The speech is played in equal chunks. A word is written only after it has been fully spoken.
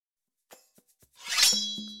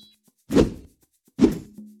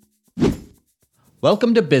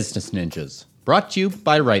Welcome to Business Ninjas, brought to you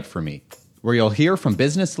by WriteForMe, where you'll hear from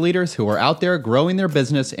business leaders who are out there growing their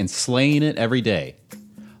business and slaying it every day.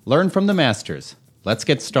 Learn from the masters. Let's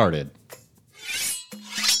get started.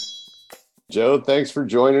 Joe, thanks for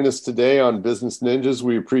joining us today on Business Ninjas.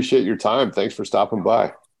 We appreciate your time. Thanks for stopping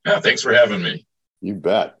by. Yeah, thanks for having me. You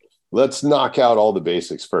bet. Let's knock out all the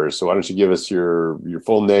basics first. So why don't you give us your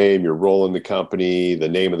full name, your role in the company, the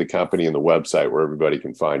name of the company, and the website where everybody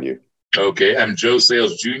can find you. Okay, I'm Joe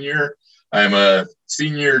Sales Jr. I'm a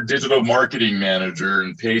senior digital marketing manager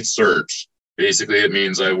in paid search. Basically, it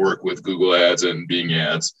means I work with Google Ads and Bing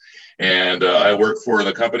Ads. And I work for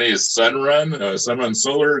the company is SunRun, SunRun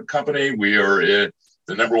Solar Company. We are the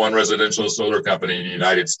number one residential solar company in the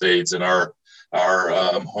United States, and our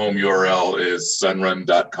home URL is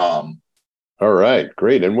sunrun.com. All right,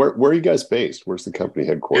 great. And where are you guys based? Where's the company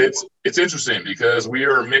headquartered? It's interesting because we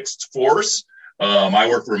are a mixed force. I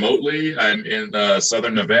work remotely. I'm in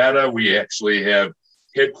Southern Nevada. We actually have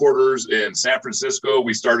headquarters in San Francisco.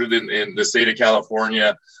 We started in the state of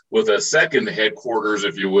California with a second headquarters,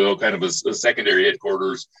 if you will, kind of a secondary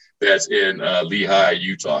headquarters that's in Lehi,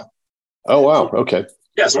 Utah. Oh, wow. Okay.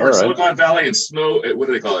 Yeah, so we're in Silicon Valley and what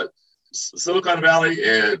do they call it? Silicon Valley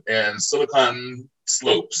and Silicon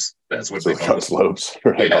Slopes. That's what they call it. Slopes.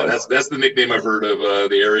 Right. Yeah, that's the nickname I've heard of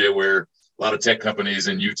the area where a lot of tech companies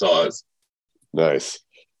in Utah is. Nice.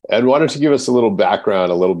 And why don't you give us a little background,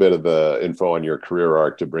 a little bit of the info on your career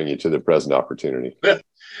arc to bring you to the present opportunity?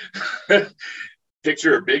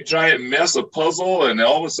 Picture a big giant mess of puzzle, and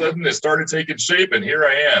all of a sudden it started taking shape, and here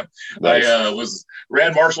I am. Nice. I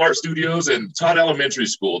ran martial arts studios and taught elementary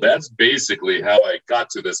school. That's basically how I got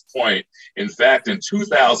to this point. In fact, in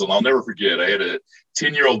 2000, I'll never forget, I had a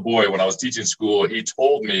 10-year-old boy when I was teaching school. He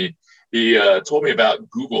told me about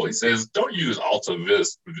Google. He says, don't use Alta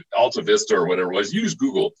Vista or whatever it was, use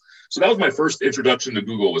Google. So that was my first introduction to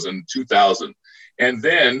Google, was in 2000. And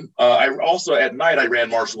then I also, at night, I ran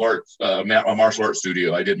martial arts, a martial arts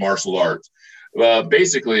studio. I did martial arts.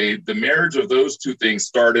 Basically, the marriage of those two things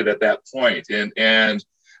started at that point. And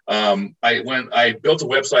I built a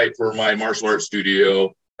website for my martial arts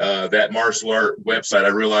studio. That martial art website, I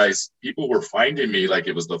realized people were finding me like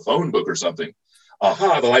it was the phone book or something.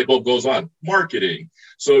 The light bulb goes on. Marketing.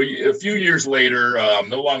 So a few years later, I'm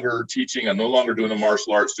no longer teaching. I'm no longer doing a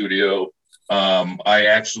martial arts studio. I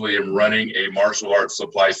actually am running a martial arts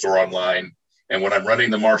supply store online. And when I'm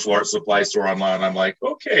running the martial arts supply store online, I'm like,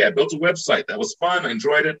 okay, I built a website. That was fun. I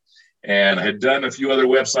enjoyed it. And I had done a few other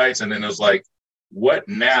websites. And then it was like, what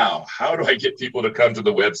now? How do I get people to come to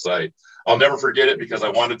the website? I'll never forget it because I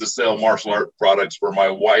wanted to sell martial art products for my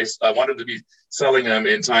wife's. I wanted to be selling them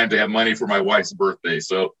in time to have money for my wife's birthday.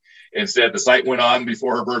 So instead, the site went on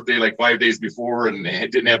before her birthday, like 5 days before, and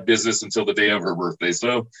it didn't have business until the day of her birthday.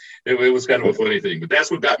 So it was kind of a funny thing. But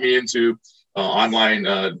that's what got me into online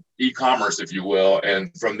e-commerce, if you will.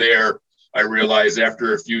 And from there, I realized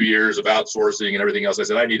after a few years of outsourcing and everything else, I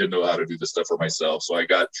said, I need to know how to do this stuff for myself. So I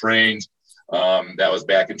got trained. That was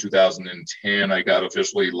back in 2010. I got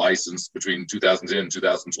officially licensed between 2010 and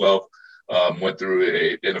 2012. Went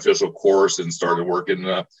through an official course and started working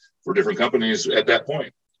for different companies at that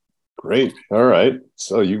point. Great. All right.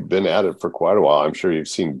 So you've been at it for quite a while. I'm sure you've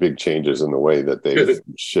seen big changes in the way that they've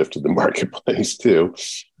shifted the marketplace too.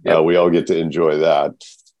 Yep. We all get to enjoy that.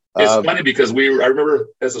 It's funny because I remember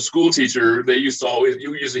as a school teacher, you used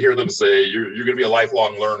to hear them say, you're going to be a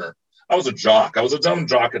lifelong learner. I was a jock. I was a dumb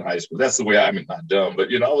jock in high school. That's the way not dumb, but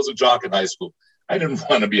I was a jock in high school. I didn't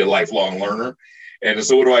want to be a lifelong learner. And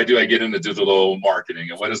so what do? I get into digital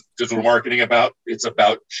marketing. And what is digital marketing about? It's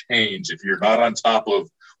about change. If you're not on top of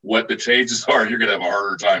what the changes are, you're going to have a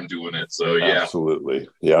harder time doing it. So, yeah. Absolutely.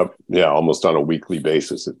 Yep. Yeah. Almost on a weekly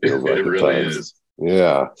basis. It feels like it really is.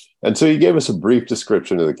 Yeah. And so you gave us a brief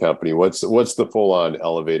description of the company. What's the full on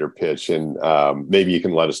elevator pitch? And maybe you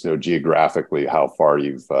can let us know geographically how far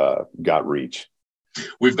you've got reach.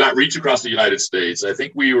 We've got reach across the United States. I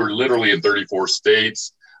think we were literally in 34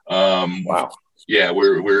 states. Wow. Yeah,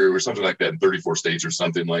 we're something like that in 34 states or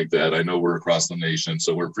something like that. I know we're across the nation.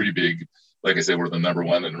 So we're pretty big. Like I said, we're the number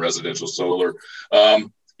one in residential solar.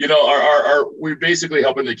 We're basically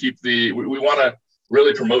helping to keep we want to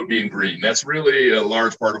really promote being green. That's really a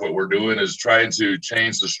large part of what we're doing, is trying to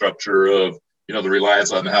change the structure of, the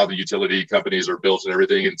reliance on how the utility companies are built and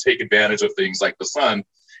everything, and take advantage of things like the sun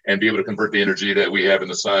and be able to convert the energy that we have in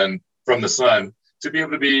the sun from the sun to be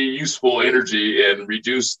able to be useful energy and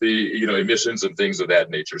reduce the, emissions and things of that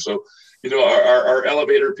nature. So, our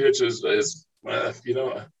elevator pitch is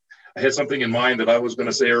I had something in mind that I was going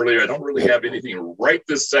to say earlier. I don't really have anything right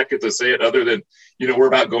this second to say it other than, we're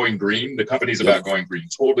about going green. The company's about going green,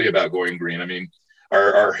 totally about going green. I mean,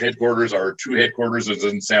 our headquarters, our true headquarters is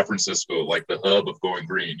in San Francisco, like the hub of going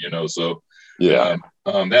green, so Yeah.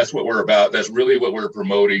 that's what we're about. That's really what we're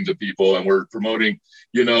promoting to people. And we're promoting,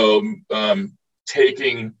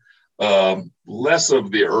 taking less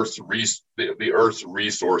of the Earth's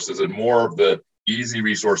resources and more of the easy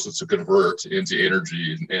resources to convert into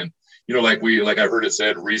energy. And like I heard it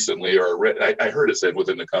said recently, I heard it said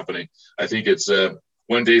within the company, I think it's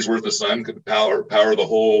 1 day's worth of sun could power the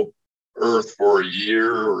whole Earth for a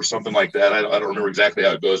year or something like that. I don't remember exactly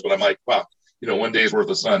how it goes, but I'm like, wow, 1 day's worth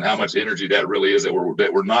of sun, how much energy that really is that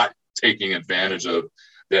we're not taking advantage of.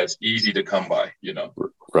 That's easy to come by,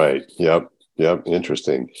 Right. Yep.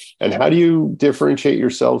 Interesting. And how do you differentiate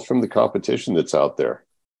yourselves from the competition that's out there?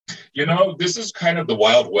 This is kind of the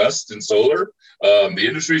Wild West in solar. The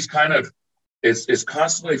industry's kind of is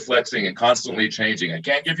constantly flexing and constantly changing. I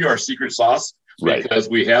can't give you our secret sauce because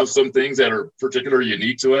we have some things that are particularly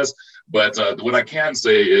unique to us. But what I can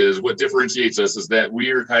say is what differentiates us is that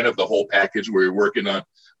we are kind of the whole package. We're working on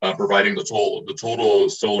providing the total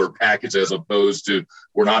solar package, as opposed to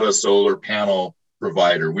we're not a solar panel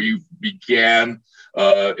provider. We began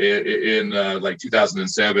in like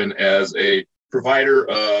 2007 as a provider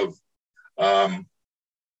of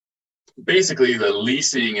basically the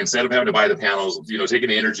leasing, instead of having to buy the panels, taking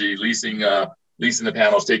the energy, leasing the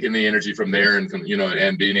panels, taking the energy from there, and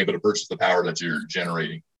and being able to purchase the power that you're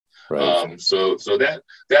generating. Right. So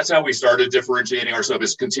that's how we started differentiating ourselves.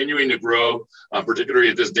 It's continuing to grow, particularly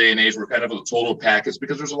at this day and age. We're kind of a total package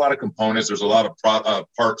because there's a lot of components, there's a lot of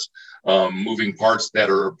parts, moving parts that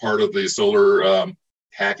are part of the solar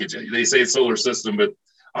package. They say solar system, but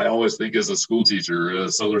I always think as a school teacher, a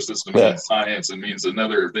solar system means science and means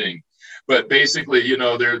another thing. But basically,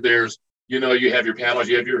 there's you have your panels,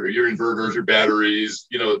 you have your inverters, your batteries,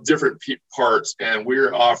 different parts, and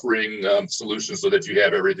we're offering solutions so that you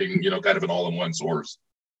have everything, kind of an all-in-one source.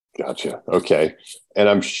 Gotcha. Okay. And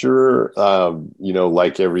I'm sure,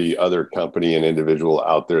 like every other company and individual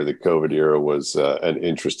out there, the COVID era was an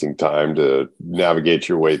interesting time to navigate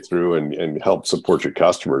your way through and help support your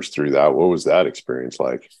customers through that. What was that experience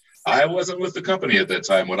like? I wasn't with the company at that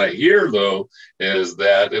time. What I hear, though, is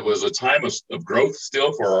that it was a time of growth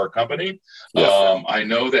still for our company. Yeah. I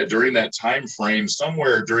know that during that time frame,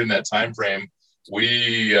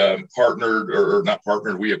 we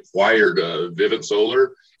we acquired Vivint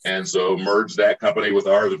Solar, and so merged that company with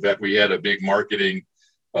ours. In fact, we had a big marketing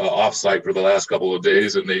offsite for the last couple of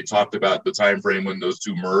days, and they talked about the time frame when those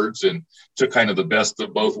two merged and took kind of the best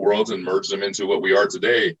of both worlds and merged them into what we are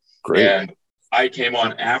today. Great. And I came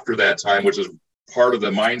on after that time, which is part of the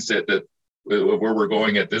mindset that where we're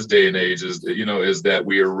going at this day and age is that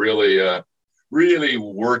we are really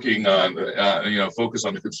working on, focus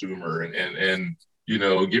on the consumer and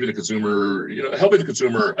giving the consumer, helping the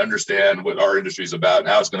consumer understand what our industry is about and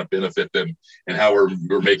how it's going to benefit them and how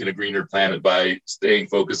we're making a greener planet by staying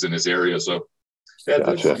focused in this area. So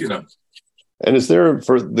gotcha. And is there,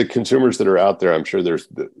 for the consumers that are out there, I'm sure there's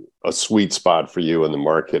a sweet spot for you in the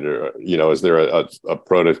market, or, is there a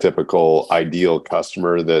prototypical ideal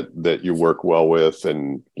customer that you work well with,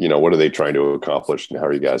 and, what are they trying to accomplish and how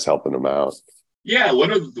are you guys helping them out? Yeah,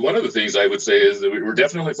 one of the things I would say is that we're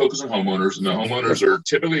definitely focused on homeowners, and the homeowners are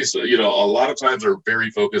typically, a lot of times are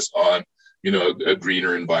very focused on, a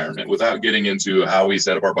greener environment, without getting into how we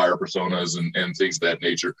set up our buyer personas and things of that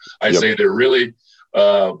nature. I'd say they're really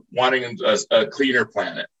wanting a cleaner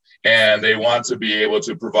planet, and they want to be able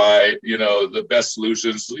to provide, the best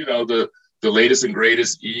solutions, the latest and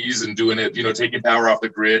greatest ease in doing it, taking power off the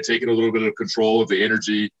grid, taking a little bit of control of the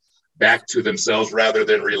energy back to themselves rather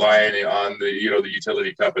than relying on the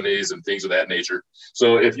utility companies and things of that nature.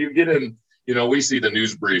 So if you get in, we see the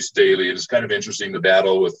news briefs daily, and it's kind of interesting, the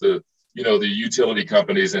battle with the utility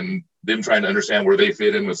companies and them trying to understand where they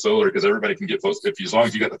fit in with solar, because everybody can get close. As long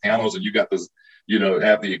as you got the panels and you got this,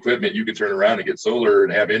 have the equipment, you can turn around and get solar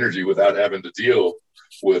and have energy without having to deal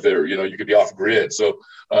with it. You could be off grid. So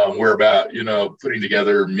we're about, putting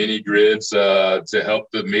together mini grids to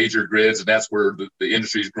help the major grids. And that's where the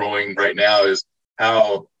industry is growing right now, is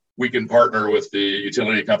how we can partner with the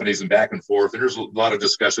utility companies and back and forth. And there's a lot of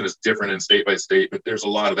discussion. It's different in state by state, but there's a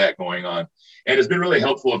lot of that going on. And it's been really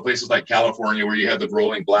helpful in places like California, where you have the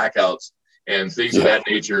rolling blackouts and things of that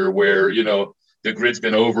nature, where, the grid's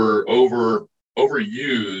been overused,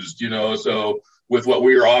 so with what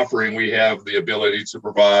we are offering, we have the ability to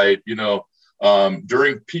provide,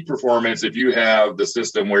 during peak performance, if you have the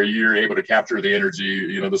system where you're able to capture the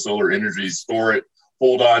energy, the solar energy, store it,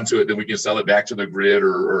 hold on to it, then we can sell it back to the grid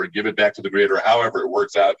or give it back to the grid, or however it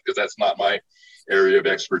works out, because that's not my area of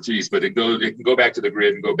expertise, but it can go back to the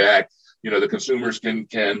grid and go back. The consumers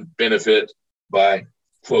can benefit by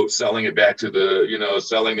quote selling it back to the,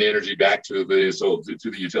 selling the energy back to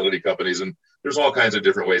the utility companies. And there's all kinds of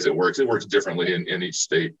different ways it works. It works differently in each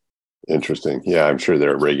state. Interesting. Yeah, I'm sure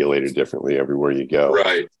they're regulated differently everywhere you go.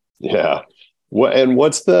 Right. Yeah.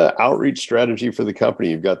 What's the outreach strategy for the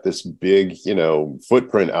company? You've got this big,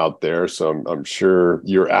 footprint out there. So I'm sure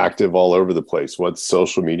you're active all over the place. What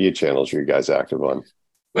social media channels are you guys active on?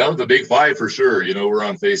 Well, the big five for sure. We're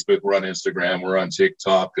on Facebook, we're on Instagram, we're on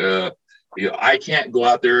TikTok. I can't go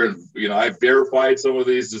out there and, I've verified some of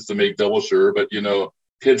these just to make double sure, but,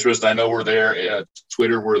 Pinterest, I know we're there.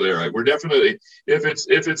 Twitter, we're there. We're definitely, if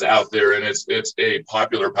it's out there and it's a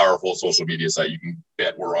popular, powerful social media site, you can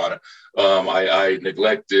bet we're on it. I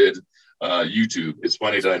neglected YouTube. It's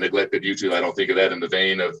funny that I neglected YouTube. I don't think of that in the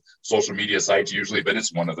vein of social media sites usually, but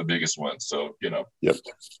it's one of the biggest ones. So, Yep.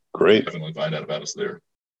 Great. Definitely find out about us there.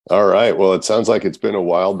 All right. Well, it sounds like it's been a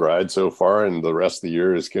wild ride so far, and the rest of the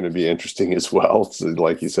year is going to be interesting as well. So,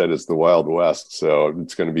 like you said, it's the Wild West. So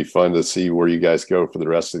it's going to be fun to see where you guys go for the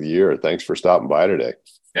rest of the year. Thanks for stopping by today.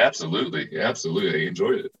 Absolutely. Absolutely. I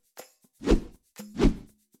enjoyed it.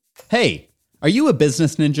 Hey, are you a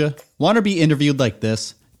business ninja? Want to be interviewed like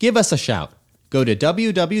this? Give us a shout. Go to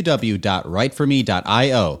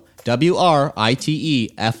www.writeforme.io,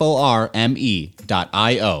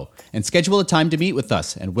 WriteForme.io, and schedule a time to meet with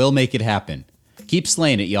us, and we'll make it happen. Keep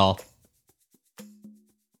slaying it, y'all.